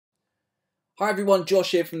Hi everyone,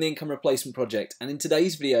 Josh here from the Income Replacement Project, and in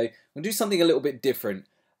today's video I'm going to do something a little bit different.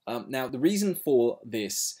 Now the reason for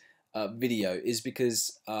this video is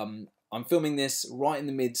because I'm filming this right in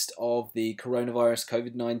the midst of the coronavirus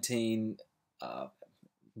COVID-19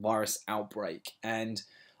 virus outbreak, and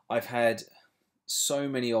I've had so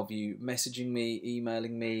many of you messaging me,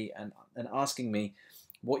 emailing me and asking me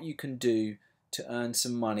what you can do to earn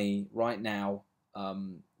some money right now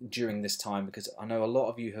during this time, because I know a lot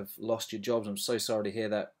of you have lost your jobs. I'm so sorry to hear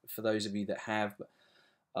that for those of you that have,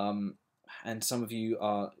 and some of you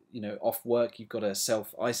are off work. You've got to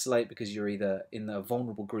self-isolate because you're either in the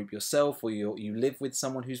vulnerable group yourself or you live with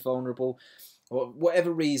someone who's vulnerable, or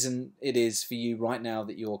whatever reason it is for you right now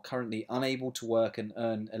that you're currently unable to work and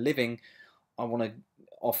earn a living. I want to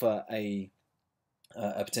offer a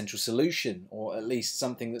potential solution, or at least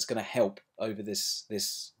something that's going to help over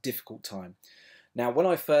this difficult time. Now, when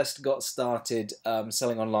I first got started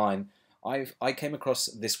selling online, I came across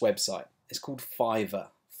this website. It's called Fiverr,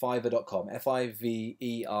 fiverr.com,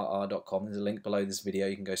 Fiverr.com. There's a link below this video.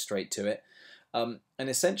 You can go straight to it. And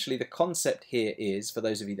essentially, the concept here is, for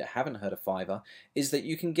those of you that haven't heard of Fiverr, is that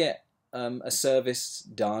you can get a service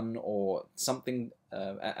done, or something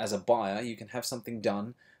as a buyer. You can have something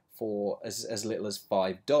done for as little as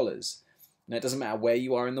 $5. Now, it doesn't matter where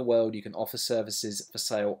you are in the world, you can offer services for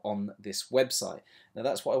sale on this website. Now,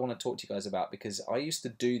 that's what I want to talk to you guys about, because I used to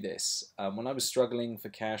do this when I was struggling for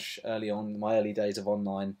cash early on, in my early days of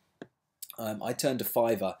online. I turned to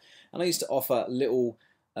Fiverr, and I used to offer little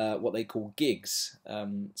what they call gigs.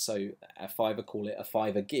 So at Fiverr call it a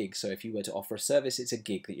Fiverr gig. So if you were to offer a service, it's a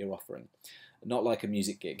gig that you're offering, not like a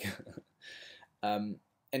music gig.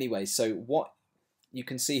 Anyway, so what you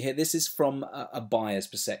can see here, this is from a buyer's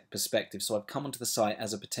perspective. So I've come onto the site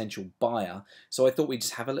as a potential buyer. So I thought we'd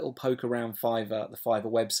just have a little poke around Fiverr, the Fiverr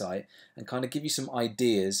website, and kind of give you some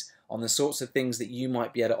ideas on the sorts of things that you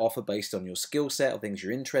might be able to offer based on your skill set or things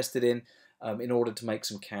you're interested in order to make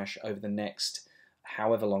some cash over the next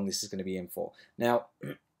however long this is going to be in for. Now,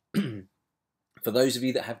 for those of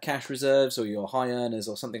you that have cash reserves, or you're high earners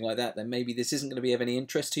or something like that, then maybe this isn't going to be of any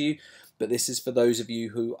interest to you. But this is for those of you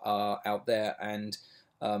who are out there and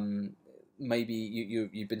maybe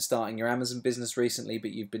you've been starting your Amazon business recently,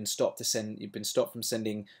 but you've been stopped from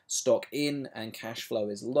sending stock in, and cash flow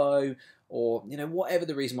is low, or whatever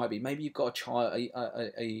the reason might be. Maybe you've got a child,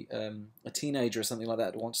 a teenager or something like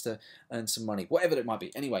that wants to earn some money. Whatever it might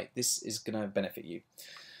be. Anyway, this is going to benefit you.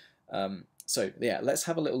 So yeah, let's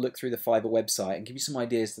have a little look through the Fiverr website and give you some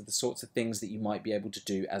ideas to the sorts of things that you might be able to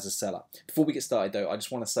do as a seller. Before we get started though, I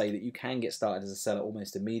just want to say that you can get started as a seller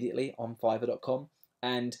almost immediately on Fiverr.com,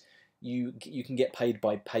 and you can get paid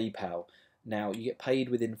by PayPal. Now, you get paid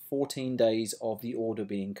within 14 days of the order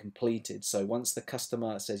being completed. So once the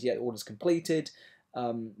customer says, yeah, the order's completed,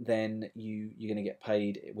 then you're going to get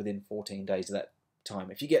paid within 14 days of that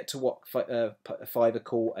time. If you get to what Fiverr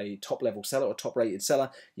call a top-level seller or top-rated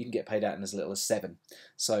seller, you can get paid out in as little as 7.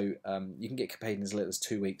 So you can get paid in as little as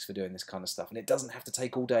 2 weeks for doing this kind of stuff, and it doesn't have to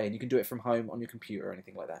take all day, and you can do it from home on your computer or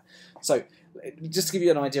anything like that. So just to give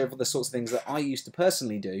you an idea of the sorts of things that I used to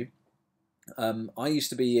personally do, I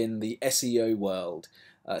used to be in the SEO world.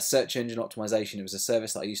 Search engine optimization. It was a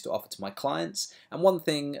service that I used to offer to my clients, and one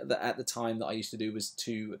thing that at the time that I used to do was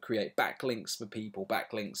to create backlinks for people.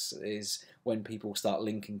 Backlinks is when people start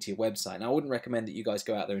linking to your website. Now, I wouldn't recommend that you guys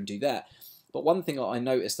go out there and do that, but one thing that I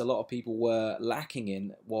noticed a lot of people were lacking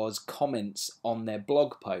in was comments on their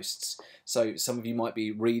blog posts. So some of you might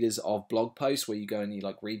be readers of blog posts where you go and you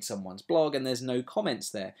read someone's blog and there's no comments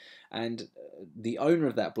there, and the owner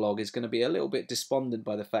of that blog is going to be a little bit despondent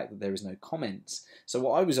by the fact that there is no comments. So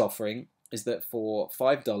what I was offering is that for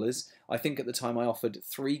 $5, I think at the time I offered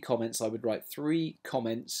 3 comments. I would write 3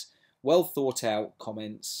 comments, well thought out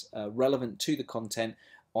comments, relevant to the content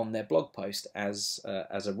on their blog post as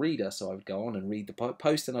a reader. So I would go on and read the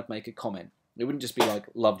post, and I'd make a comment. It wouldn't just be like,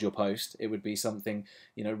 loved your post. It would be something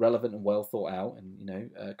relevant and well thought out,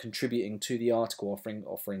 and contributing to the article,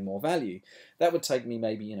 offering more value. That would take me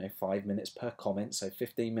maybe 5 minutes per comment, so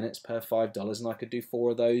 15 minutes per $5, and I could do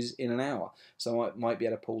 4 of those in an hour. So I might be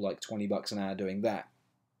able to pull like $20 an hour doing that.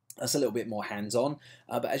 That's a little bit more hands-on,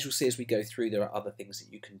 but as you'll see as we go through, there are other things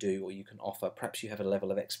that you can do or you can offer. Perhaps you have a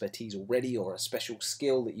level of expertise already, or a special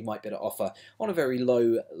skill that you might be able to offer on a very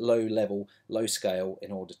low level, low scale,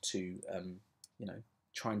 in order to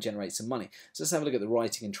try and generate some money. So let's have a look at the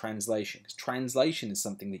writing and translation, because translation is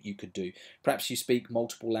something that you could do. Perhaps you speak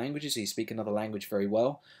multiple languages, or you speak another language very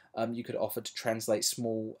well. You could offer to translate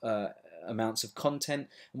small amounts of content,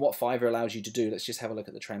 and what Fiverr allows you to do, let's just have a look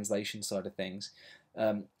at the translation side of things.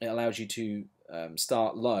 It allows you to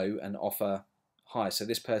start low and offer hire. So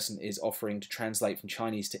this person is offering to translate from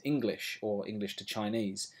Chinese to English or English to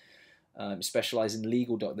Chinese. Specialize in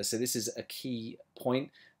legal documents. So this is a key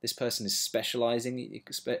point. This person is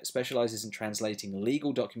specializes in translating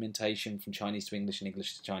legal documentation from Chinese to English and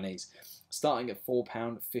English to Chinese, starting at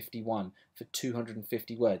 £4.51 for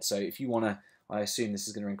 250 words. So if you want to, I assume this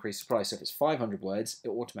is going to increase the price. So if it's 500 words, it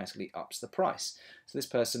automatically ups the price. So this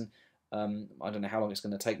person, I don't know how long it's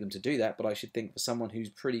going to take them to do that, but I should think for someone who's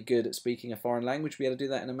pretty good at speaking a foreign language, be able to do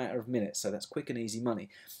that in a matter of minutes. So that's quick and easy money.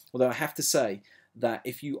 Although I have to say that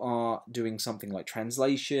if you are doing something like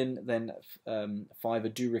translation, then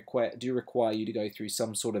Fiverr do require you to go through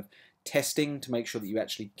some sort of testing to make sure that you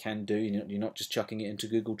actually can do. You're not just chucking it into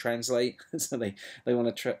Google Translate. So they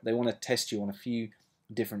want to test you on a few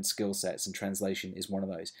different skill sets, and translation is one of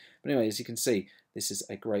those. But anyway, as you can see, this is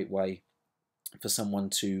a great way for someone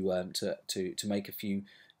to make a few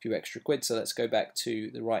extra quid. So let's go back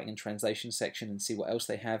to the writing and translation section and see what else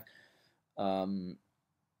they have.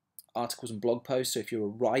 Articles and blog posts. So if you're a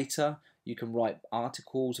writer, you can write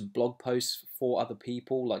articles and blog posts for other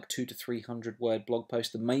people, like 200 to 300 word blog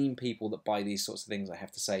posts. The main people that buy these sorts of things, I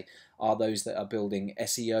have to say, are those that are building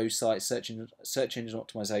SEO sites, search engine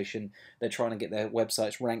optimization. They're trying to get their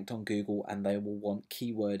websites ranked on Google, and they will want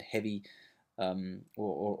keyword heavy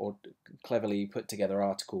or cleverly put together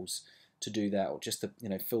articles to do that, or just to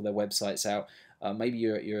fill their websites out. Maybe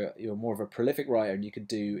you're more of a prolific writer and you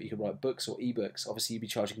could write books or ebooks. Obviously, you'd be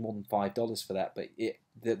charging more than $5 for that. But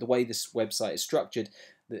the way this website is structured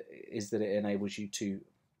is that it enables you to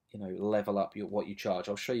level up what you charge.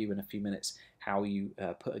 I'll show you in a few minutes how you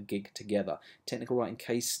put a gig together. Technical writing,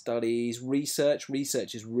 case studies, research.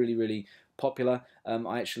 Research is really popular.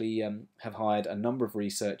 I actually have hired a number of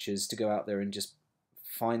researchers to go out there and just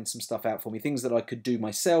find some stuff out for me, things that I could do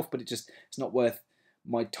myself, but it's not worth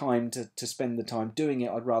my time to spend the time doing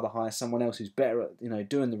it. I'd rather hire someone else who's better at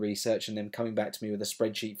doing the research and then coming back to me with a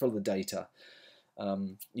spreadsheet full of data.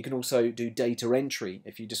 You can also do data entry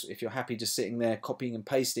if you're happy just sitting there copying and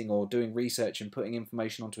pasting or doing research and putting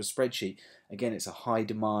information onto a spreadsheet. Again, it's a high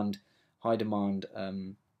demand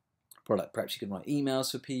product. Perhaps you can write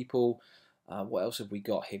emails for people. What else have we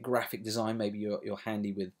got here? Graphic design. Maybe you're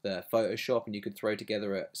handy with Photoshop and you could throw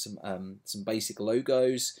together some basic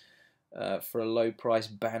logos for a low price,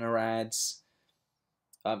 banner ads.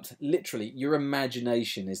 Literally, your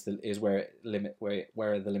imagination is where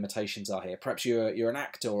the limitations are here. Perhaps you're an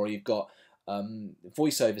actor, or you've got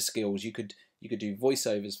voiceover skills. You could do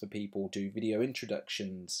voiceovers for people, do video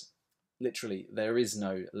introductions. Literally, there is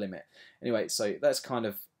no limit. Anyway, so that's kind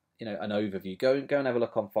of an overview. Go and have a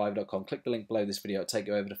look on Fiverr.com. Click the link below this video. It'll take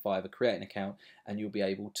you over to Fiverr, create an account, and you'll be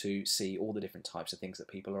able to see all the different types of things that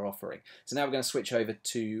people are offering. So now we're going to switch over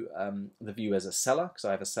to the view as a seller, because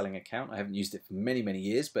I have a selling account. I haven't used it for many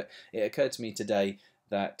years, but it occurred to me today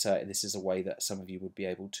that this is a way that some of you would be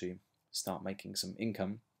able to start making some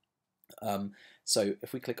income. So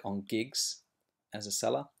if we click on gigs as a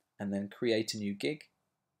seller and then create a new gig,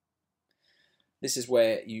 this is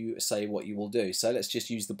where you say what you will do. So let's just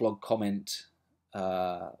use the blog comment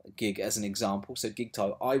gig as an example. So gig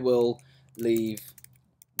type, I will leave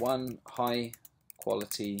one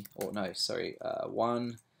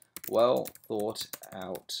one well thought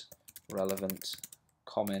out relevant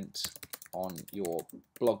comment on your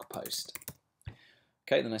blog post.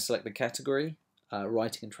 Okay, then I select the category,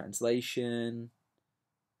 writing and translation,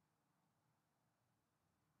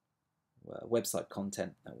 website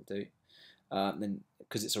content, that will do. Then,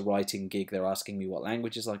 because it's a writing gig, they're asking me what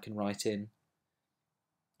languages I can write in.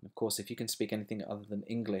 And of course, if you can speak anything other than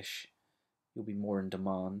English, you'll be more in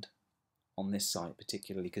demand on this site,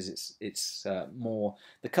 particularly because it's more,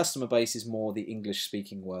 the customer base is more the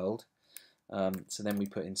English-speaking world. So then we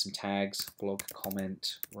put in some tags: blog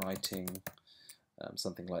comment, writing,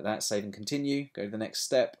 something like that. Save and continue. Go to the next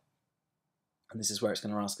step, and this is where it's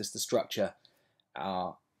going to ask us to structure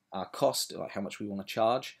our cost, like how much we want to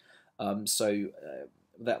charge.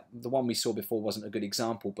 That the one we saw before wasn't a good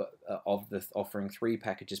example, but of the offering 3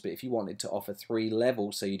 packages. But if you wanted to offer 3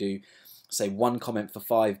 levels, so you do, say, 1 comment for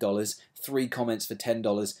 $5, 3 comments for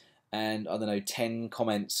 $10, and I don't know, 10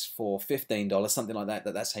 comments for $15, something like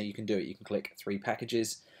that. That's how you can do it. You can click 3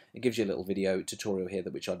 packages. It gives you a little video tutorial here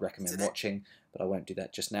which I'd recommend watching, but I won't do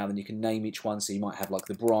that just now. Then you can name each one. So you might have like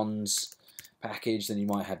the bronze package, then you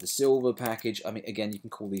might have the silver package. I mean, again, you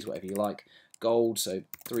can call these whatever you like. Gold, so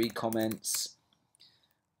 3 comments.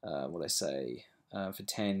 What I say, for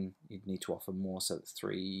 10 you'd need to offer more, so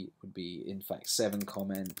 3 would be in fact 7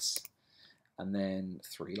 comments, and then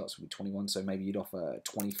 3 lots would be 21, so maybe you'd offer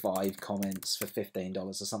 25 comments for $15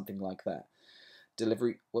 or something like that.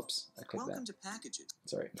 Delivery, whoops, I clicked Welcome that. to packages.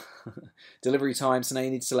 Sorry. Delivery time, so now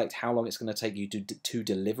you need to select how long it's going to take you to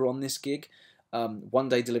deliver on this gig.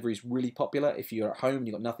 One-day delivery is really popular. If you're at home and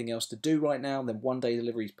you've got nothing else to do right now, then one-day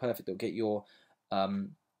delivery is perfect. It will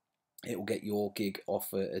get your gig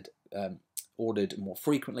offered, ordered more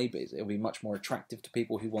frequently, but it'll be much more attractive to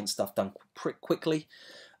people who want stuff done quickly.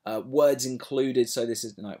 Words included, so this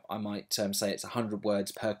is, I might say it's 100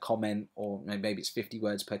 words per comment, or maybe it's 50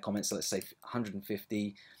 words per comment, so let's say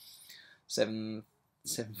 150,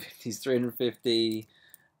 750 is 350,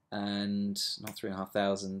 and not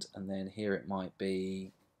 3,500, and then here it might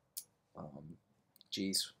be,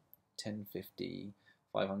 1050,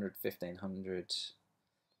 500, 1500.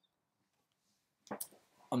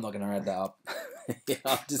 I'm not going to add that up. Yeah,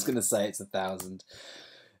 I'm just going to say it's 1,000.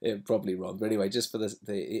 It's probably wrong, but anyway, just for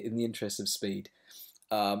in the interest of speed.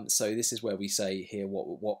 So this is where we say here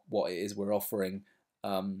what it is we're offering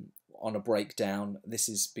on a breakdown. This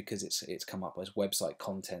is because it's come up as website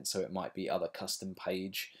content, so it might be other custom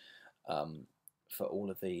page for all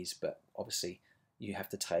of these, but obviously you have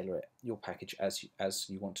to tailor it, your package as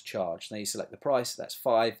you want to charge. Now you select the price. That's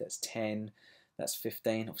 5. That's 10. That's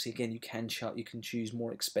 15. Obviously, again, you can choose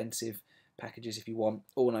more expensive packages if you want.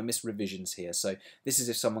 Oh, and I missed revisions here. So this is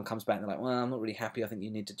if someone comes back and they're like, well, I'm not really happy. I think you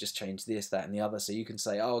need to just change this, that, and the other. So you can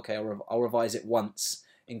say, oh, okay, I'll revise it once,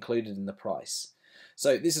 included in the price.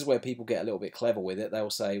 So this is where people get a little bit clever with it. They'll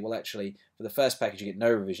say, well, actually, for the first package, you get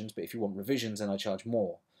no revisions, but if you want revisions, then I charge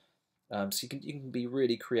more. So you can be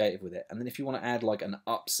really creative with it. And then if you want to add like an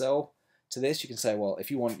upsell to this, you can say, well, if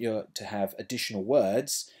you want to have additional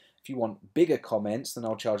words, if you want bigger comments, then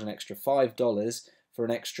I'll charge an extra $5 for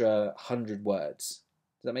an extra 100 words.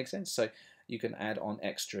 Does that make sense? So you can add on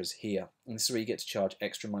extras here. And this is where you get to charge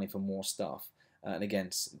extra money for more stuff. And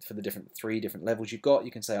again, for the 3 different levels you've got,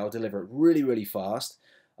 you can say, I'll deliver it really, really fast.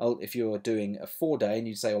 If you're doing a 4-day and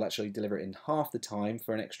you say, I'll actually deliver it in half the time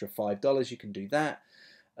for an extra $5, you can do that.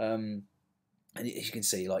 And as you can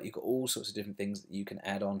see, like, you've got all sorts of different things that you can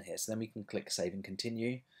add on here. So then we can click Save and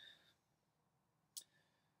Continue.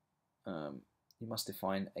 You must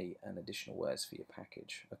define an additional words for your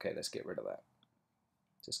package. Okay, let's get rid of that,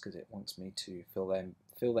 just because it wants me to fill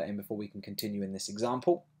that in before we can continue in this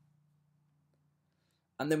example.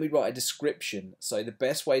 And then we write a description. So the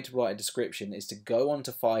best way to write a description is to go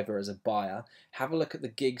onto Fiverr as a buyer, have a look at the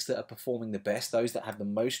gigs that are performing the best, those that have the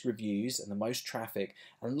most reviews and the most traffic,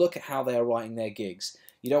 and look at how they are writing their gigs.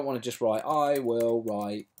 You don't want to just write, I will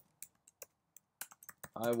write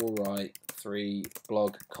 3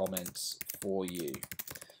 blog comments for you.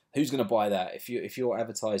 Who's going to buy that? If you're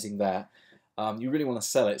advertising that, you really want to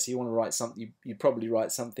sell it, so you want to write something. You probably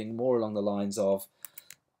write something more along the lines of,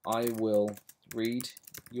 I will read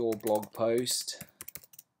your blog post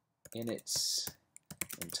in its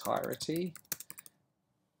entirety.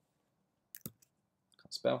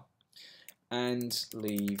 Can't spell. And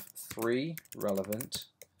leave 3 relevant,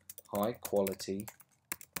 high quality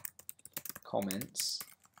comments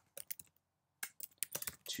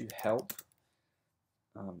to help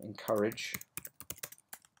encourage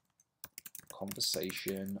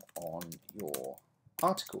conversation on your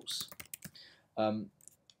articles.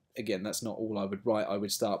 Again, that's not all I would write. I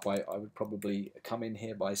would probably come in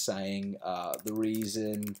here by saying the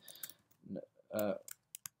reason,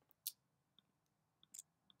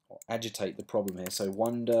 agitate the problem here. So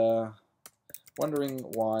wondering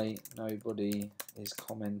why nobody is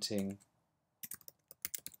commenting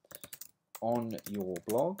on your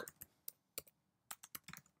blog.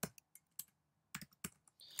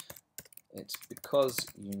 It's because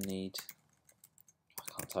you need, I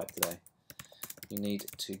can't type today, you need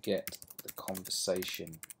to get the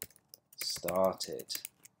conversation started.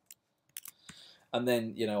 And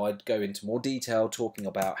then, I'd go into more detail talking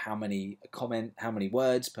about how many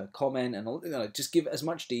words per comment, and just give as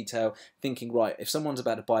much detail, thinking, right, if someone's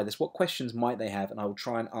about to buy this, what questions might they have, and I will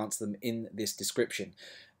try and answer them in this description.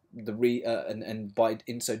 In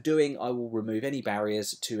so doing, I will remove any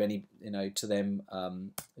barriers to to them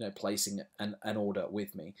placing an order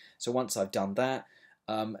with me. So once I've done that,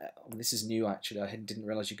 this is new actually. I didn't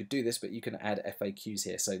realize you could do this, but you can add FAQs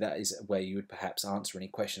here. So that is where you would perhaps answer any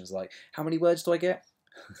questions like, how many words do I get?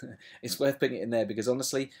 It's worth putting it in there because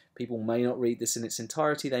honestly, people may not read this in its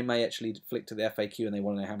entirety. They may actually flick to the FAQ and they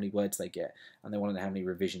want to know how many words they get, and they want to know how many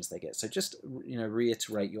revisions they get. So just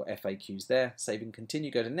reiterate your FAQs there. Save and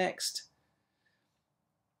continue. Go to next,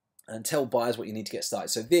 and tell buyers what you need to get started.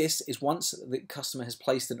 So this is once the customer has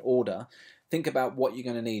placed an order. Think about what you're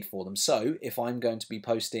going to need for them. So if I'm going to be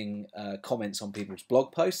posting comments on people's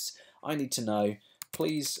blog posts, I need to know,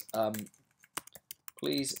 please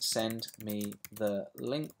please send me the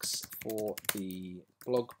links for the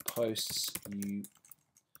blog posts you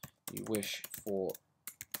wish for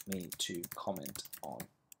me to comment on.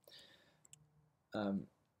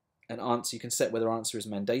 An answer, you can set whether answer is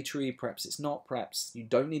mandatory, perhaps it's not, perhaps you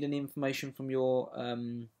don't need any information from your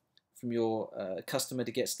customer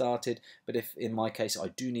to get started, but if in my case I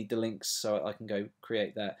do need the links, so I can go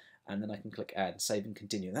create that and then I can click add, save and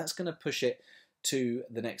continue. And that's going to push it to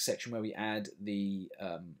the next section where we add the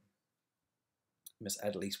must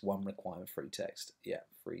add at least one requirement, free text. Yeah,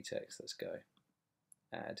 free text, let's go.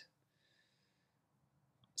 Add,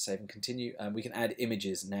 save and continue. And we can add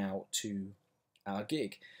images now to our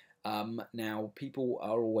gig. Now people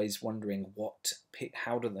are always wondering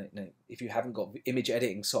how do they, if you haven't got image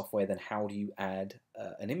editing software, then how do you add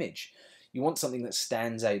an image? You want something that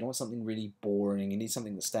stands out, you don't want something really boring, you need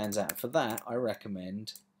something that stands out. For that I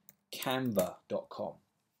recommend canva.com.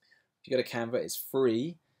 If you go to Canva, it's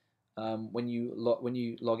free. When you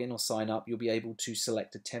log in or sign up, you'll be able to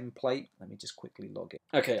select a template. Let me just quickly log in.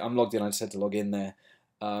 Okay, I'm logged in, I just had to log in there.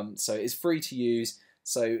 So it's free to use.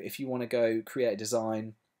 So if you want to go create a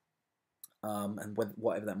design, and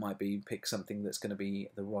whatever that might be, pick something that's going to be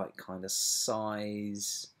the right kind of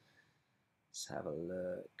size. Let's have a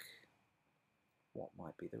look. What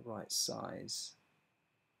might be the right size?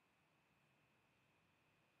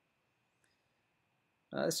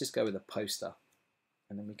 Let's just go with a poster,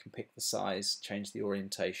 and then we can pick the size, change the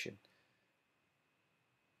orientation.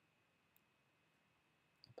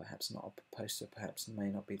 Perhaps not a poster, perhaps may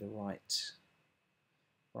not be the right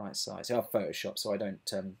size. I have Photoshop, so I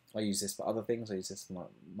don't. I use this for other things. I use this for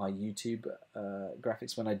my YouTube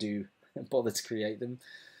graphics when I do bother to create them.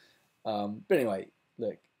 But anyway,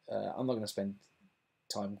 look, I'm not going to spend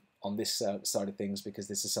time on this side of things because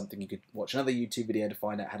this is something you could watch another YouTube video to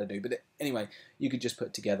find out how to do. But anyway, you could just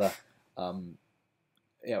put together,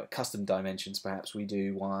 custom dimensions. Perhaps we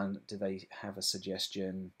do one. Do they have a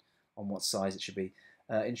suggestion on what size it should be?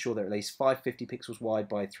 Ensure they're at least 550 pixels wide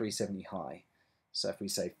by 370 high. So if we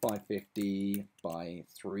say 550 by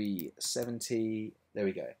 370, there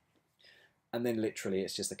we go. And then literally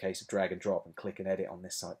it's just a case of drag and drop and click and edit on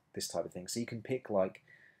this type of thing. So you can pick like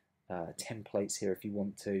templates here if you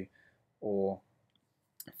want to, or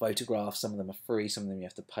photographs. Some of them are free, some of them you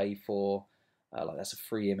have to pay for. Like that's a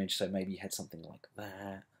free image, so maybe you had something like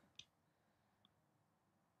that.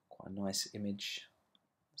 Quite a nice image.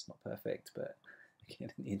 It's not perfect, but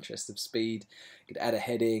again, in the interest of speed, you could add a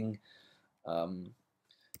heading.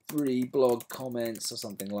 3 blog comments or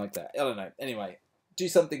something like that. I don't know. Anyway, do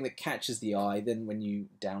something that catches the eye. Then when you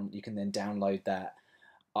can then download that,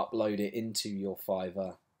 upload it into your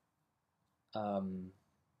Fiverr,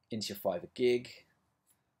 gig.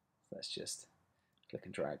 Let's just click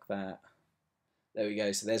and drag that. There we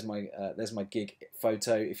go. So there's my gig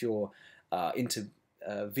photo. If you're into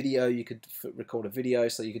video, you could record a video,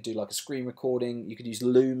 so you could do like a screen recording. You could use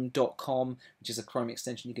loom.com, which is a Chrome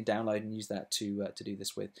extension you can download and use that to do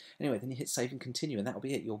this with. Anyway, then you hit save and continue, and that'll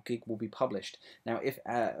be it. Your gig will be published. Now, if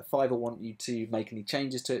Fiverr want you to make any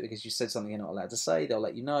changes to it because you said something you're not allowed to say, they'll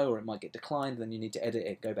let you know, or it might get declined, then you need to edit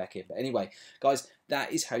it, go back in. But anyway, guys,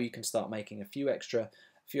 that is how you can start making a few extra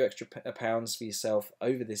pounds for yourself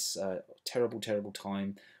over this terrible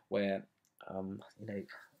time where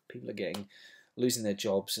people are losing their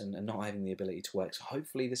jobs and not having the ability to work. So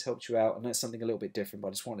hopefully this helped you out. I know it's something a little bit different, but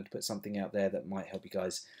I just wanted to put something out there that might help you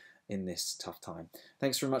guys in this tough time.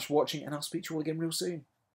 Thanks very much for watching, and I'll speak to you all again real soon.